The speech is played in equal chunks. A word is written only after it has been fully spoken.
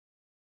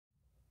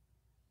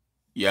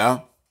Yeah,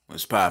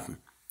 what's poppin'?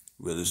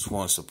 Realist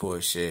one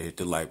support, share, hit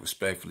the like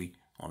respectfully,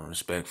 on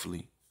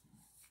respectfully.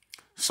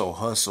 So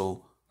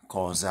Hustle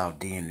calls out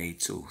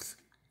DNATooth,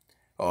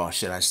 or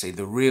should I say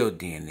the real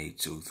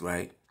DNATooth,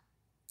 right?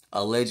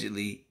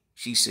 Allegedly,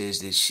 she says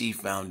that she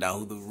found out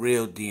who the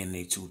real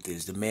DNATooth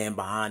is, the man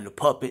behind the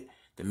puppet,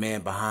 the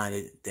man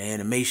behind the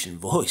animation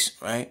voice,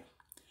 right?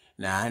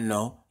 Now I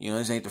know,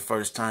 this ain't the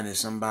first time that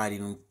somebody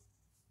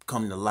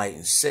come to light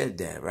and said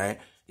that, right?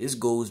 This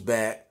goes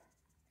back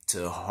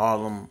to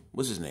Harlem.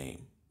 What's his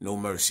name? No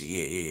Mercy.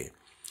 Yeah.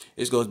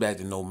 This goes back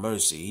to No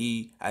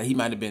Mercy. He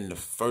might have been the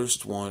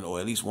first one, or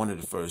at least one of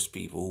the first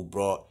people who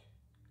brought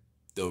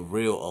the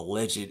real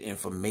alleged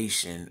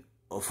information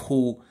of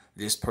who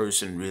this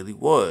person really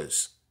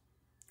was.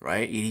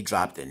 Right? He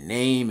dropped a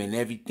name and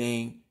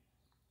everything.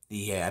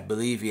 I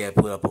believe he had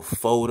put up a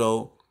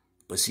photo,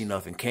 but see,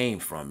 nothing came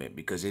from it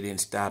because it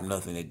didn't stop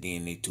nothing that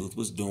DNATooth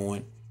was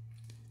doing.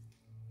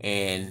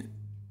 And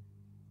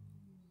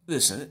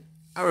listen,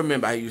 I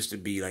remember I used to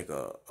be like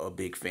a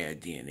big fan of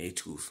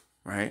DNATooth,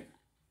 right?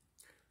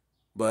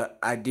 But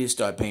I did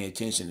start paying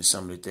attention to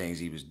some of the things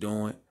he was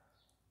doing.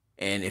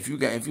 And if you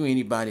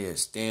anybody that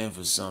stand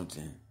for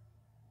something,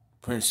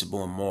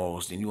 principle and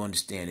morals, then you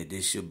understand that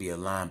there should be a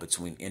line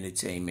between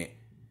entertainment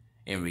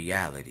and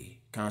reality.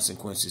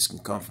 Consequences can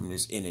come from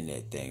this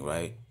internet thing,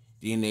 right?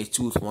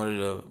 DNATooth, one of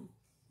the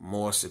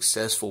more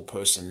successful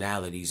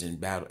personalities in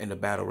the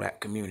battle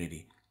rap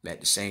community. At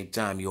the same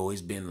time, he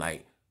always been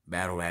like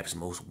battle rap's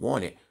most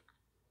wanted.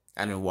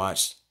 I done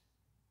watched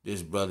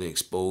this brother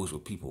expose where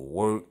people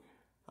work.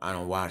 I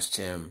done watched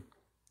him,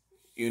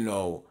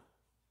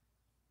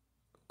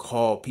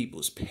 call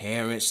people's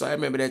parents. So I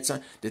remember that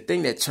time. The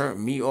thing that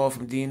turned me off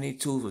from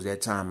DNATooth was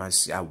that time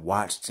I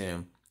watched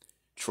him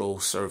troll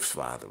Surf's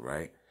father,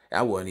 right?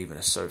 I wasn't even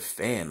a Surf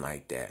fan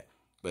like that.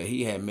 But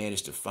he had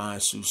managed to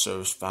find Sue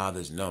Surf's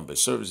father's number.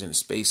 Surf was in the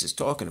spaces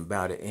talking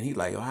about it. And he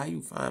like, how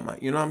you find my,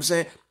 you know what I'm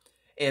saying?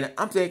 And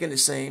I'm thinking the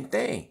same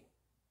thing.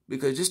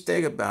 Because just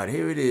think about it.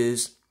 Here it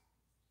is.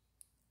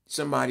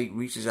 Somebody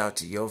reaches out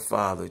to your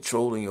father,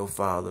 trolling your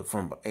father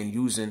and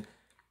using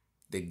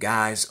the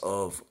guise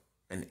of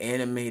an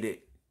animated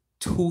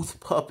tooth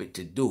puppet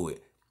to do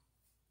it.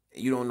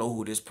 You don't know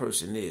who this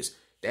person is.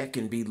 That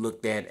can be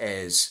looked at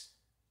as,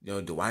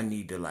 do I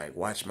need to like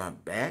watch my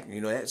back?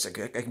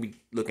 That can be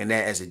looking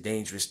at as a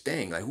dangerous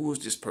thing. Like, who is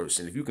this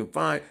person? If you can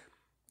find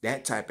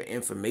that type of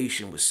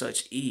information with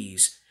such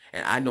ease,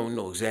 and I don't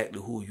know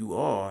exactly who you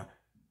are,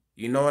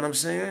 you know what I'm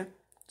saying?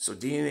 So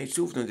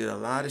DNATooth did a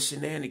lot of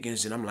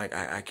shenanigans, and I'm like,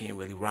 I can't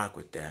really rock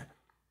with that.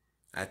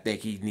 I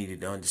think he needed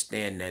to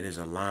understand that there's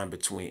a line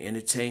between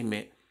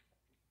entertainment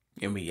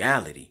and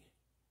reality.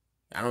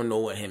 I don't know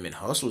what him and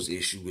Hustle's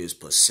issue is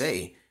per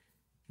se,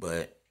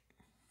 but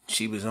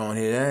she was on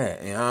his ass.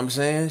 You know what I'm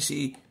saying?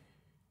 She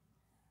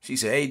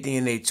said, hey,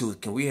 DNATooth,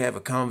 can we have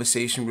a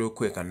conversation real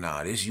quick or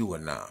not? It's you or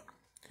not?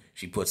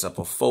 She puts up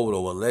a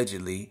photo,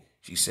 allegedly.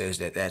 She says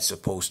that that's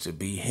supposed to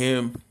be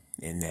him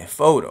in that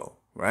photo,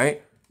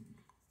 right?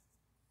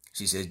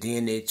 She says,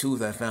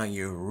 DNATooth, I found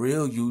your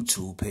real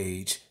YouTube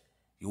page.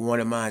 You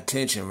wanted my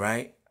attention,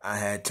 right? I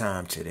had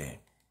time today.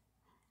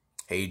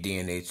 Hey,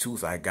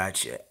 DNATooth, I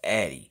got your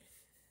addy,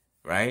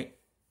 right?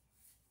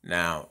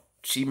 Now,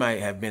 she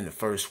might have been the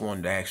first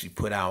one to actually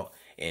put out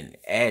an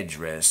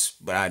address,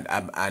 but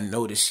I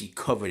noticed she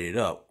covered it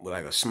up with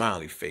like a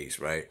smiley face,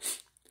 right?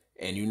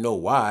 And you know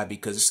why?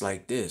 Because it's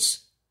like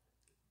this.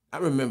 I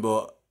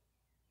remember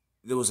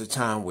there was a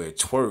time where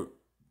Twerk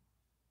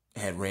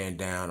had ran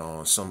down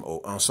on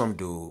some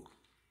dude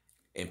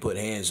and put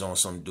hands on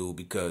some dude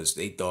because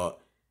they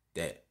thought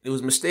that it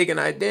was mistaken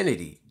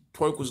identity.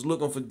 Twerk was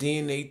looking for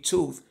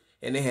DNATooth,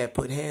 and they had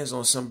put hands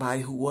on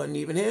somebody who wasn't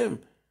even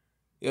him.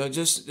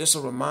 Just a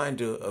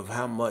reminder of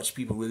how much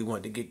people really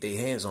want to get their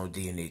hands on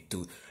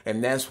DNATooth.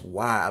 And that's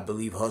why I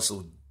believe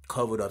Hustle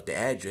covered up the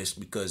address,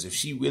 because if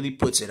she really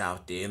puts it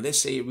out there, and let's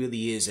say it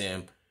really is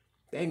him,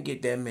 they can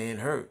get that man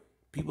hurt.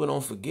 People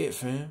don't forget,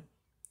 fam.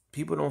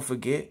 People don't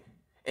forget.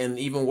 And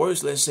even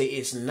worse, let's say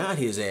it's not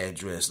his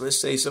address. Let's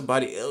say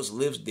somebody else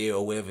lives there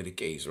or whatever the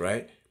case,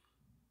 right?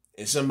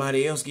 And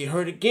somebody else get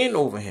hurt again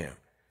over him.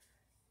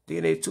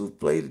 DNATooth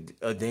played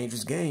a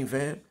dangerous game,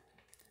 fam.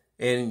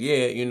 And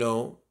yeah,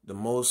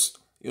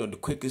 the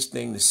quickest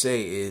thing to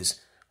say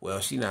is, well,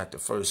 she not the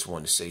first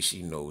one to say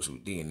she knows who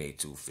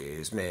DNATooth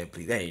is. Man,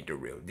 please, that ain't the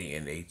real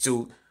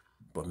DNATooth.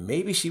 But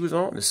maybe she was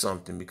on to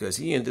something, because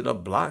he ended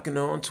up blocking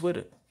her on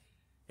Twitter.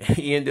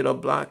 He ended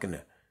up blocking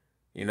her.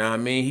 You know what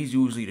I mean? He's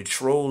usually the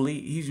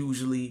trolley. He's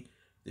usually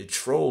the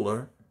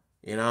troller.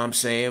 You know what I'm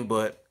saying?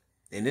 But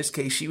in this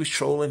case, she was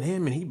trolling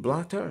him and he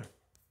blocked her.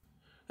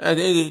 At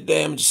the end of the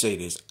day, I'm just say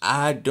this.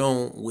 I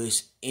don't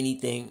wish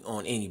anything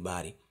on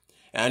anybody.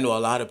 And I know a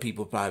lot of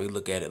people probably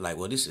look at it like,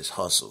 well, this is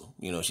Hustle.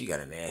 She got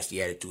a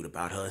nasty attitude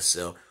about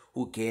herself.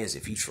 Who cares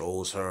if he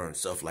trolls her and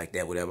stuff like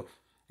that, whatever.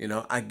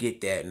 I get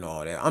that and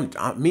all that.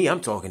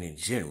 I'm talking in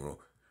general.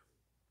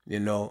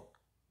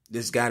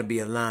 There's got to be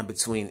a line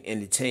between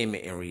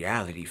entertainment and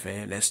reality,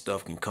 fam. That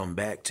stuff can come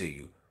back to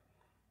you.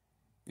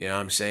 You know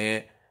what I'm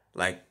saying?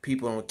 Like,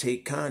 people don't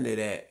take kind of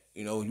that.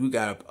 You know, you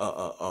got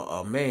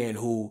a man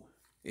who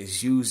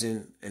is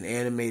using an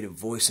animated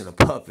voice and a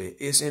puppet.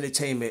 It's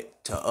entertainment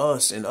to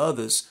us and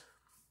others,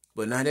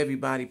 but not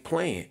everybody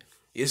playing.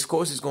 Of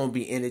course, it's going to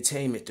be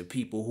entertainment to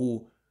people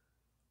who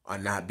are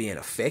not being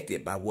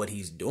affected by what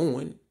he's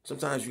doing.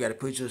 Sometimes you got to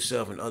put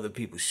yourself in other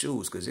people's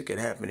shoes, because it could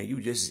happen to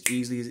you just as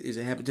easily as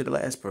it happened to the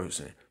last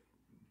person.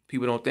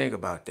 People don't think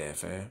about that,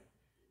 fam.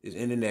 This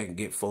internet can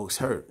get folks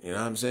hurt. You know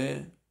what I'm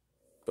saying?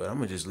 But I'm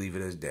going to just leave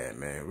it as that,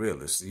 man.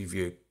 Realist. Leave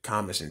your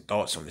comments and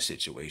thoughts on the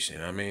situation.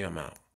 You know what I mean? I'm out.